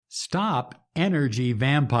Stop energy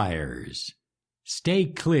vampires. Stay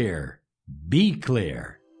clear. Be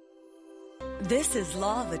clear. This is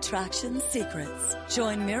Law of Attraction Secrets.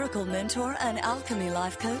 Join Miracle Mentor and Alchemy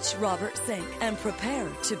Life Coach Robert Zink and prepare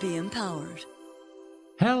to be empowered.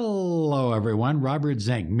 Hello, everyone. Robert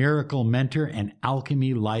Zink, Miracle Mentor and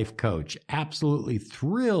Alchemy Life Coach. Absolutely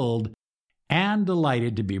thrilled and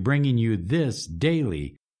delighted to be bringing you this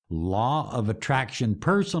daily Law of Attraction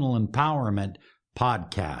Personal Empowerment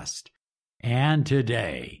podcast. And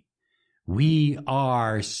today, we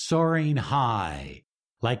are soaring high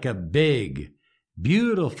like a big,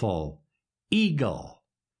 beautiful eagle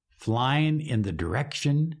flying in the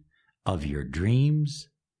direction of your dreams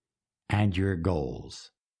and your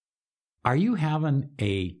goals. Are you having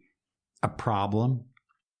a problem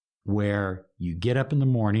where you get up in the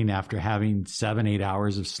morning after having 7-8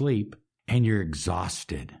 hours of sleep and you're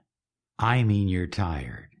exhausted? I mean, you're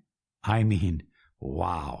tired. I mean,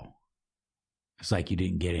 wow. It's like you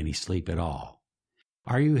didn't get any sleep at all.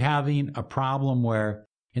 Are you having a problem where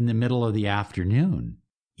in the middle of the afternoon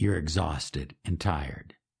you're exhausted and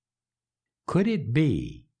tired? Could it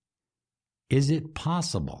be, is it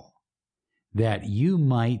possible that you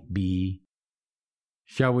might be,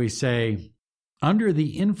 shall we say, under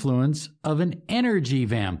the influence of an energy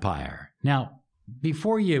vampire? Now,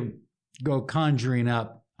 before you go conjuring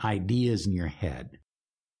up ideas in your head,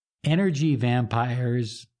 energy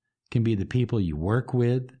vampires can be the people you work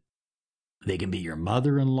with. They can be your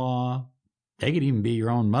mother-in-law. They could even be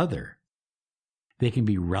your own mother. They can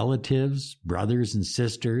be relatives, brothers and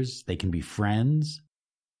sisters. They can be friends.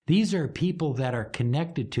 These are people that are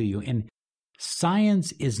connected to you. And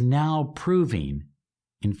science is now proving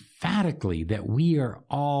emphatically that we are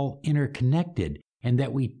all interconnected and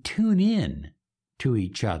that we tune in to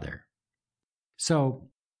each other.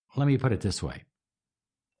 So let me put it this way.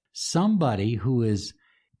 Somebody who is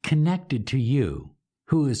connected to you,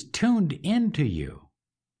 who is tuned into you,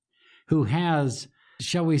 who has,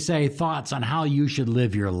 shall we say, thoughts on how you should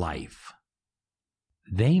live your life,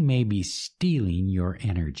 they may be stealing your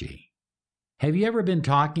energy. Have you ever been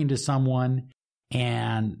talking to someone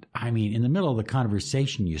and, in the middle of the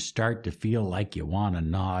conversation, you start to feel like you want to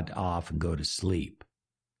nod off and go to sleep?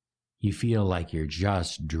 You feel like you're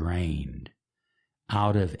just drained,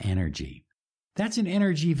 out of energy. That's an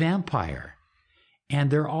energy vampire, and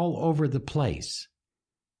they're all over the place.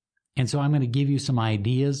 And so I'm going to give you some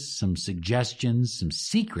ideas, some suggestions, some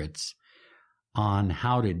secrets on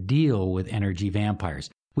how to deal with energy vampires.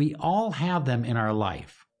 We all have them in our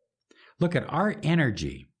life. Look at our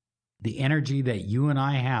energy. The energy that you and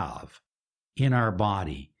I have in our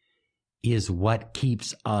body is what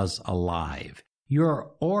keeps us alive.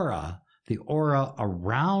 Your aura, the aura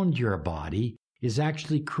around your body, is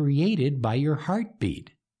actually created by your heartbeat.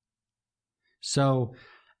 So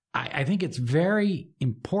I think it's very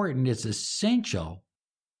important, it's essential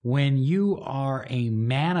when you are a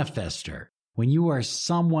manifester, when you are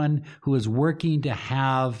someone who is working to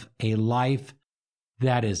have a life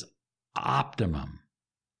that is optimum,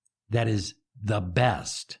 that is the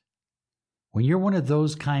best. When you're one of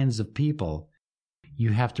those kinds of people, you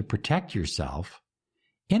have to protect yourself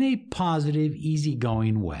in a positive,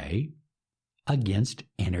 easygoing way against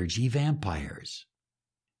energy vampires.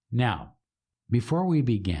 Now, before we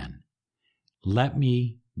begin, let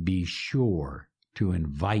me be sure to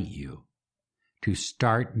invite you to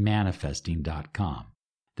startmanifesting.com.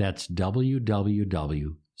 That's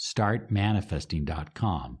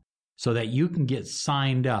www.startmanifesting.com, so that you can get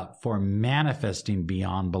signed up for Manifesting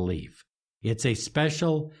Beyond Belief. It's a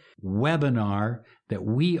special webinar that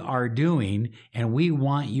we are doing, and we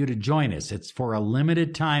want you to join us. It's for a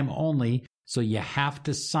limited time only, so you have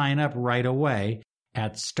to sign up right away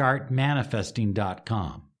at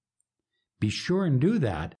startmanifesting.com. Be sure and do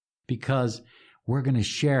that, because we're going to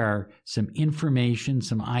share some information,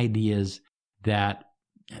 some ideas that,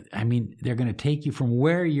 they're going to take you from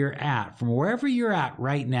where you're at, from wherever you're at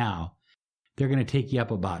right now. They're going to take you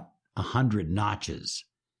up about 100 notches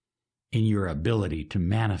in your ability to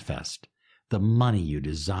manifest the money you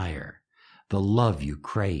desire, the love you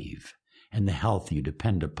crave, and the health you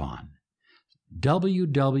depend upon.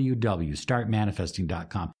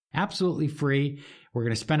 www.startmanifesting.com. Absolutely free. We're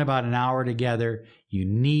going to spend about an hour together. You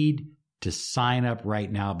need to sign up right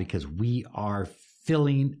now because we are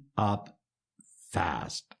filling up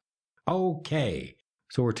fast. Okay,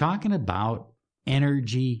 so we're talking about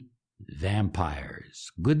energy vampires.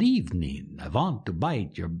 Good evening. I want to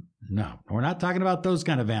bite your... No, we're not talking about those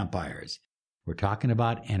kind of vampires. We're talking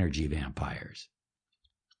about energy vampires.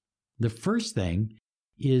 The first thing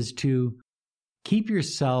is to keep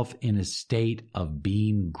yourself in a state of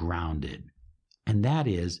being grounded. and that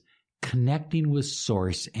is connecting with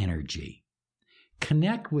source energy.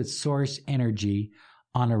 Connect with source energy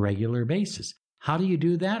on a regular basis. How do you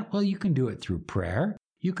do that? Well, you can do it through prayer.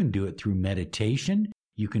 You can do it through meditation.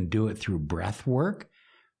 You can do it through breath work.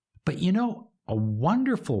 But a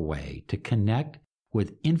wonderful way to connect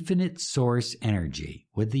with infinite source energy,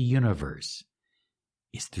 with the universe,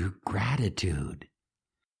 is through gratitude.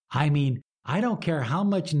 I mean, I don't care how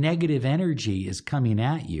much negative energy is coming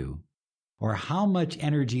at you or how much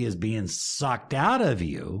energy is being sucked out of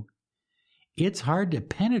you. It's hard to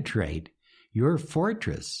penetrate your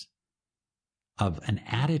fortress of an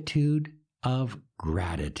attitude of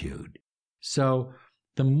gratitude. So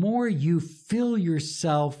the more you fill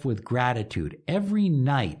yourself with gratitude every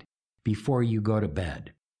night before you go to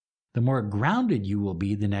bed, the more grounded you will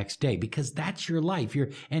be the next day, because that's your life. You're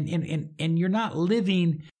not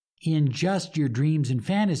living in just your dreams and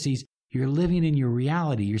fantasies. You're living in your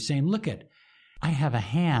reality. You're saying, look at, I have a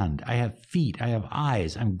hand, I have feet, I have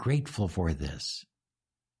eyes. I'm grateful for this.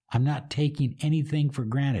 I'm not taking anything for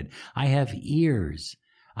granted. I have ears.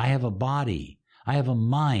 I have a body. I have a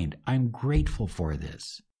mind. I'm grateful for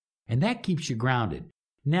this. And that keeps you grounded.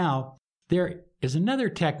 Now, there is another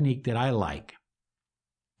technique that I like.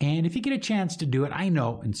 And if you get a chance to do it, I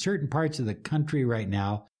know in certain parts of the country right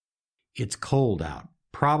now, it's cold out.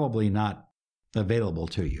 Probably not available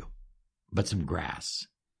to you, but some grass.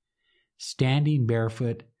 Standing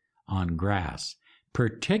barefoot on grass,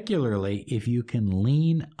 particularly if you can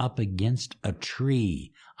lean up against a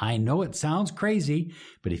tree. I know it sounds crazy,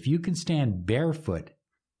 but if you can stand barefoot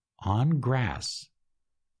on grass,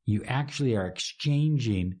 you actually are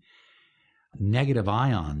exchanging negative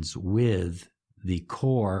ions with the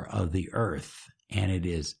core of the earth, and it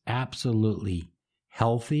is absolutely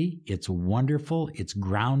healthy. It's wonderful. It's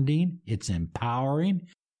grounding. It's empowering.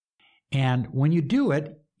 And when you do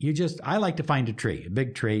it, I like to find a tree, a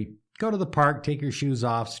big tree, go to the park, take your shoes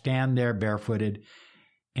off, stand there barefooted,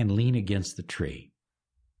 and lean against the tree.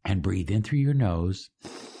 And breathe in through your nose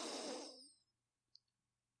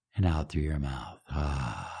and out through your mouth.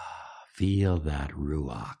 Feel that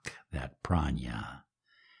ruach, that prana,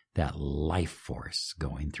 that life force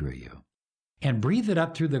going through you. And breathe it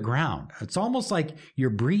up through the ground. It's almost like you're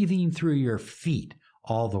breathing through your feet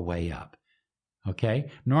all the way up. Okay?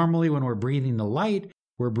 Normally when we're breathing the light,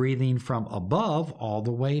 we're breathing from above all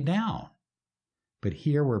the way down. But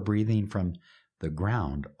here we're breathing from the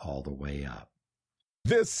ground all the way up.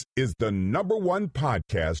 This is the #1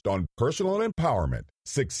 podcast on personal empowerment,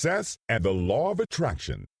 success, and the law of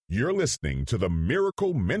attraction. You're listening to the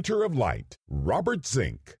Miracle Mentor of Light, Robert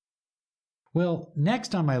Zink. Well,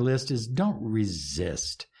 next on my list is don't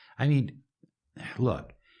resist. I mean,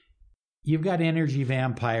 look, you've got energy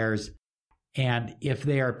vampires, and if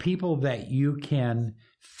they are people that you can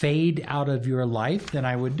fade out of your life, then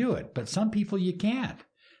I would do it. But some people you can't.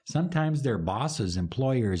 Sometimes they're bosses,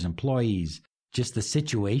 employers, employees, just the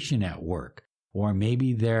situation at work, or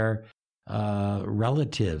maybe they're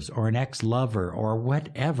relatives or an ex-lover or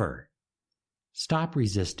whatever. Stop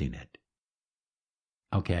resisting it.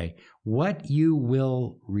 Okay? What you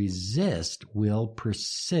will resist will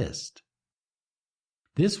persist.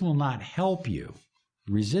 This will not help you.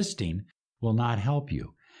 Resisting will not help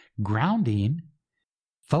you. Grounding,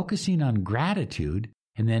 focusing on gratitude,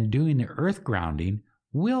 and then doing the earth grounding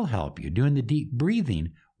will help you. Doing the deep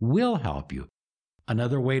breathing will help you.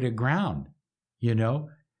 Another way to ground,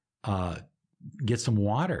 get some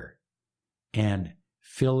water and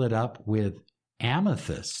fill it up with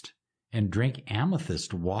amethyst and drink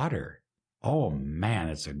amethyst water. Oh man,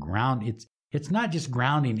 it's a ground. It's not just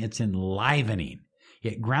grounding, it's enlivening.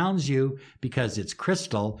 It grounds you because it's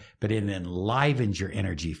crystal, but it enlivens your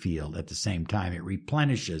energy field at the same time. It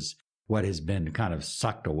replenishes what has been kind of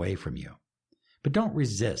sucked away from you. But don't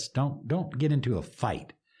resist. Don't get into a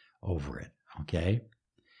fight over it, okay?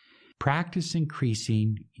 Practice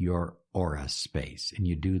increasing your aura space. And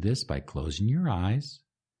you do this by closing your eyes,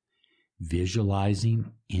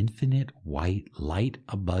 visualizing infinite white light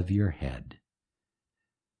above your head.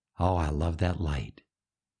 Oh, I love that light.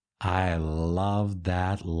 I love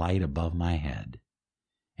that light above my head.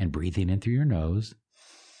 And breathing in through your nose.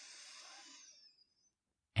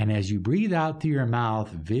 And as you breathe out through your mouth,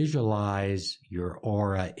 visualize your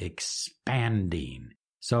aura expanding.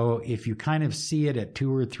 So if you kind of see it at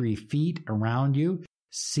 2 or 3 feet around you,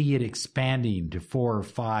 see it expanding to 4,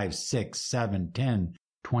 5, 6, 7, 10,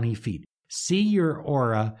 20 feet. See your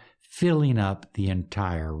aura filling up the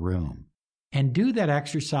entire room. And do that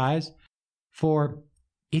exercise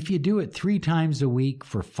if you do it 3 times a week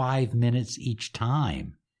for 5 minutes each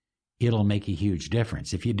time, it'll make a huge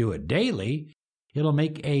difference. If you do it daily, it'll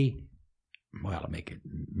make a well, it'll make a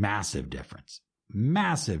massive difference.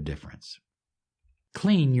 Massive difference.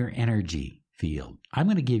 Clean your energy field. I'm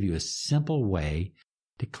going to give you a simple way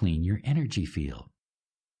to clean your energy field.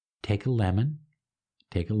 Take a lemon,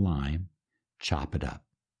 take a lime, chop it up,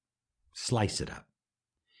 slice it up,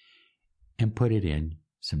 and put it in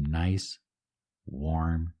some nice,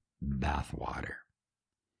 warm bath water.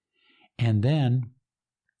 And then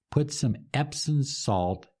put some Epsom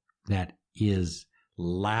salt that is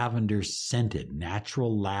lavender scented,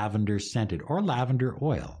 natural lavender scented, or lavender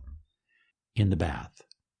oil in the bath.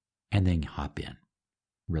 And then hop in,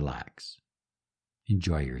 relax,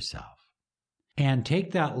 enjoy yourself. And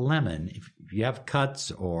take that lemon, if you have cuts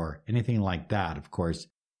or anything like that, of course,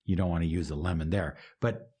 you don't want to use a lemon there.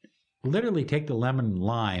 But literally take the lemon and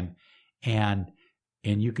lime and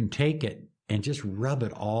you can take it and just rub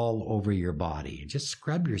it all over your body and just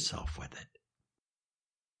scrub yourself with it.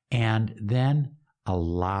 And then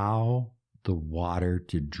allow the water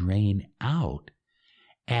to drain out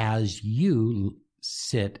as you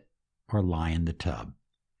sit or lie in the tub.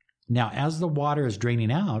 Now, as the water is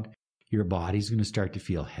draining out, your body's going to start to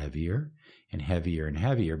feel heavier and heavier and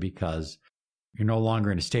heavier because you're no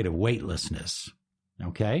longer in a state of weightlessness.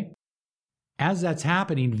 Okay? As that's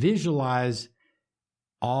happening, visualize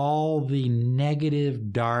all the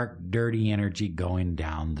negative, dark, dirty energy going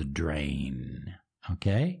down the drain.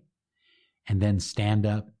 Okay? And then stand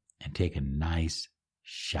up and take a nice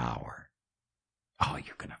shower. Oh,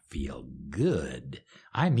 you're going to feel good.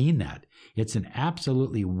 I mean that. It's an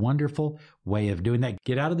absolutely wonderful way of doing that.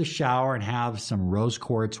 Get out of the shower and have some rose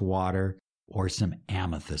quartz water or some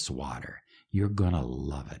amethyst water. You're going to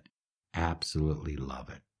love it. Absolutely love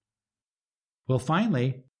it. Well,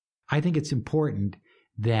 finally, I think it's important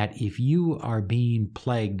that if you are being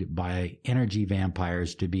plagued by energy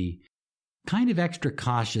vampires, to be kind of extra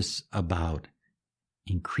cautious about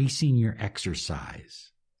increasing your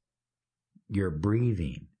exercise, your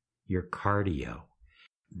breathing, your cardio.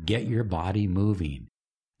 Get your body moving.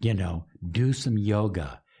 Do some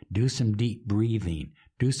yoga, do some deep breathing,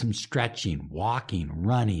 do some stretching, walking,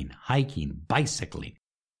 running, hiking, bicycling.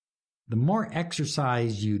 The more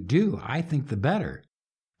exercise you do, I think the better.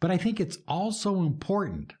 But I think it's also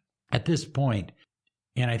important at this point,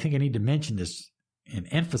 and I think I need to mention this and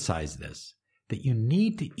emphasize this, that you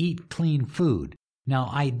need to eat clean food. Now,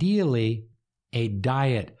 ideally, a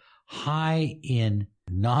diet high in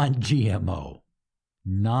non-GMO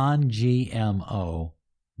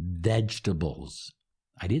vegetables.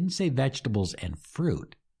 I didn't say vegetables and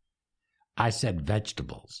fruit. I said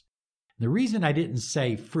vegetables. The reason I didn't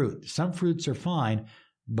say fruit, some fruits are fine,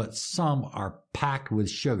 but some are packed with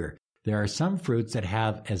sugar. There are some fruits that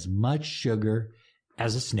have as much sugar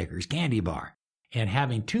as a Snickers candy bar. And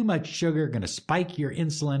having too much sugar going to spike your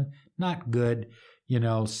insulin, not good,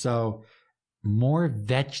 so more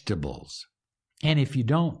vegetables. And if you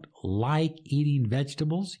don't like eating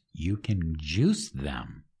vegetables, you can juice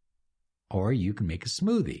them or you can make a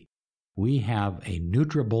smoothie. We have a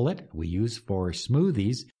NutriBullet we use for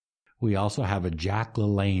smoothies. We also have a Jack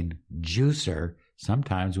LaLanne juicer.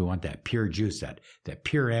 Sometimes we want that pure juice, that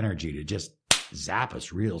pure energy to just zap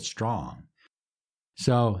us real strong.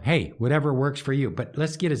 So, hey, whatever works for you. But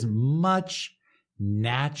let's get as much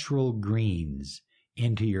natural greens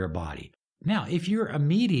into your body. Now, if you're a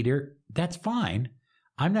meat eater, that's fine.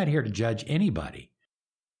 I'm not here to judge anybody.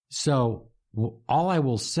 So all I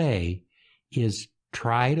will say is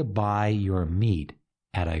try to buy your meat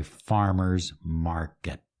at a farmer's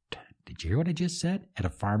market. Did you hear what I just said? At a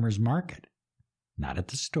farmer's market, not at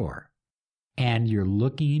the store. And you're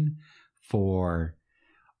looking for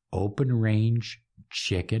open range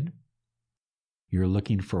chicken. You're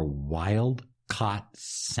looking for wild caught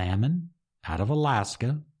salmon out of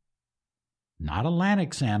Alaska. Not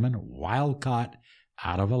Atlantic salmon, wild caught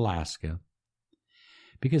out of Alaska.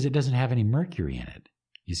 Because it doesn't have any mercury in it.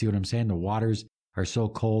 You see what I'm saying? The waters are so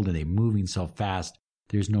cold and they're moving so fast,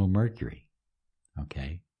 there's no mercury.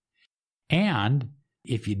 Okay? And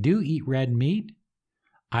if you do eat red meat,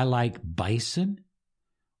 I like bison,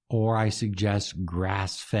 or I suggest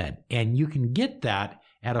grass-fed. And you can get that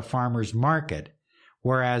at a farmer's market.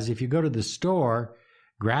 Whereas if you go to the store,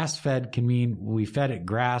 grass-fed can mean we fed it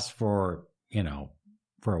grass for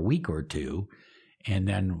a week or two, and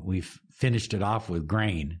then we've finished it off with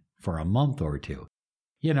grain for a month or two.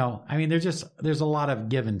 There's a lot of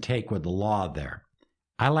give and take with the law there.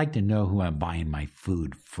 I like to know who I'm buying my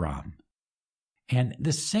food from. And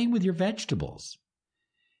the same with your vegetables.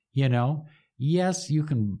 Yes, you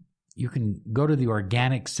can go to the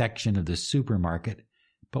organic section of the supermarket,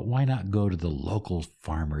 but why not go to the local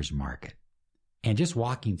farmer's market? And just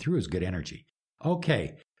walking through is good energy.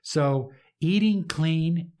 Okay, so eating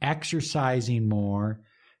clean, exercising more,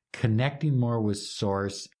 connecting more with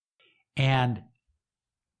source, and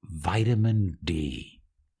vitamin D.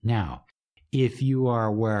 Now, if you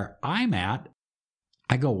are where I'm at,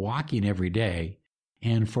 I go walking every day,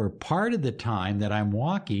 and for part of the time that I'm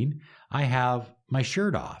walking, I have my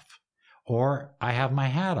shirt off or I have my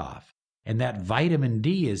hat off. And that vitamin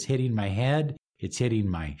D is hitting my head, it's hitting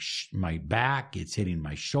my back, it's hitting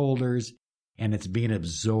my shoulders, and it's being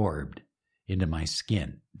absorbed into my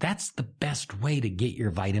skin. That's the best way to get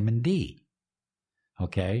your vitamin D.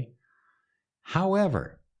 Okay?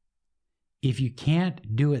 However, if you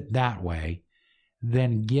can't do it that way,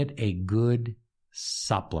 then get a good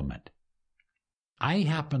supplement. I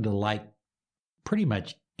happen to like pretty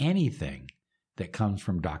much anything that comes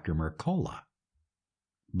from Dr. Mercola,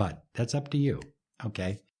 but that's up to you.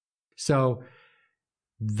 Okay? So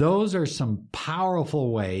those are some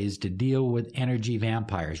powerful ways to deal with energy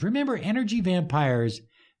vampires. Remember, energy vampires,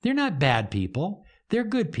 they're not bad people. They're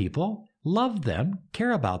good people. Love them,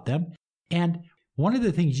 care about them. And one of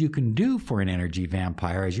the things you can do for an energy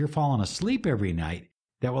vampire as you're falling asleep every night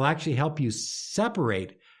that will actually help you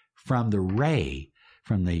separate from the ray,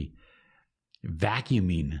 from the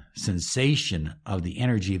vacuuming sensation of the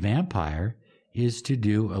energy vampire, is to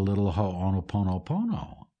do a little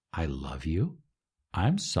ho'oponopono. I love you.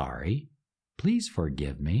 I'm sorry. Please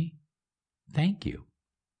forgive me. Thank you.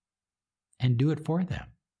 And do it for them.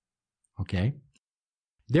 Okay?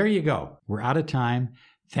 There you go. We're out of time.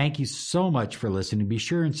 Thank you so much for listening. Be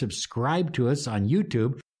sure and subscribe to us on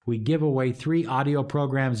YouTube. We give away 3 audio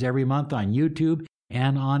programs every month on YouTube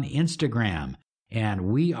and on Instagram. And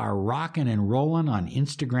we are rocking and rolling on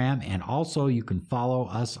Instagram. And also you can follow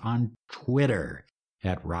us on Twitter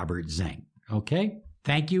at Robert Zink. Okay?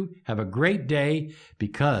 Thank you. Have a great day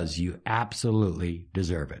because you absolutely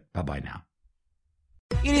deserve it. Bye-bye now.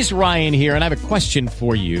 It is Ryan here, and I have a question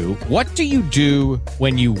for you. What do you do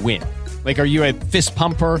when you win? Like, are you a fist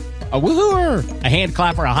pumper, a woohooer, a hand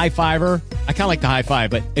clapper, a high fiver? I kind of like the high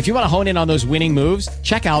five, but if you want to hone in on those winning moves,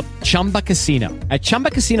 check out Chumba Casino. At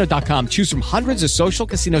ChumbaCasino.com, choose from hundreds of social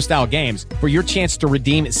casino-style games for your chance to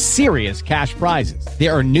redeem serious cash prizes.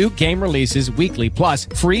 There are new game releases weekly, plus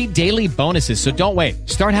free daily bonuses, so don't wait.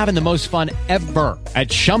 Start having the most fun ever at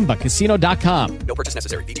ChumbaCasino.com. No purchase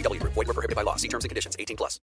necessary. VGW Group. Void where prohibited by law. See terms and conditions. 18+.